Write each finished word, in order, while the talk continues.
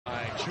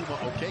Chuma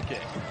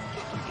Okeke.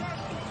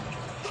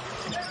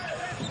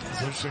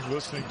 It's interesting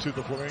listening to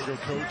the Flamengo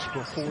coach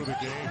before the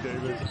game,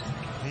 David.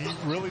 He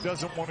really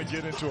doesn't want to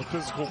get into a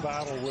physical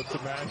battle with the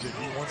Magic.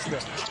 He wants to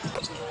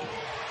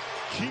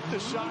keep the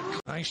shot.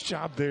 Nice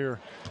job there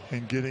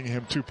in getting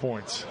him 2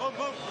 points.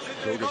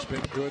 Goga's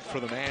been good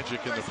for the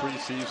Magic in the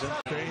preseason.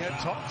 They had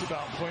talked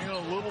about playing a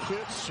little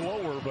bit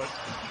slower, but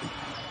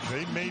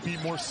they may be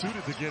more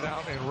suited to get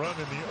out and run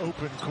in the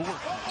open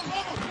court.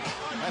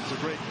 That's a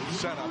great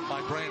setup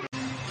by Brandon.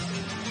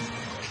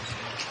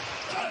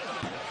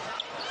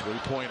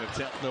 Three-point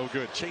attempt, no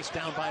good. Chased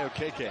down by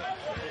Okeke.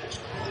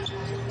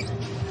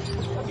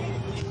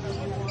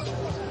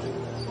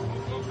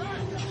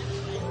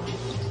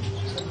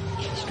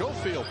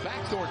 Schofield,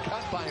 backdoor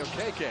cut by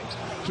Okeke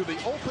to the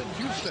open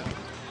Houston.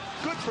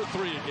 Good for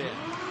three again.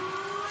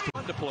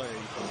 On to play.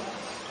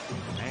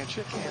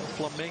 Magic and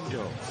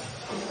Flamengo.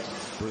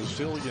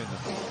 Brazilian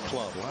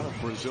club. A lot of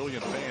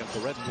Brazilian fans. The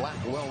red and black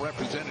well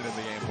represented in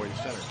the Amway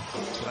Center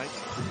tonight.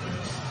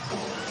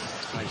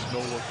 Nice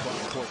no-look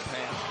front-court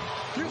pass.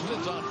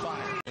 Houston's on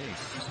fire.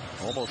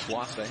 Almost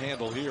lost the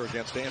handle here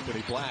against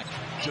Anthony Black.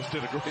 Just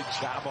did a great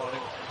job on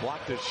him.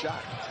 Blocked his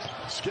shot.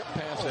 Skip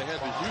pass ahead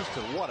to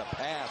Houston. What a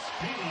pass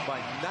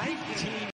by 19.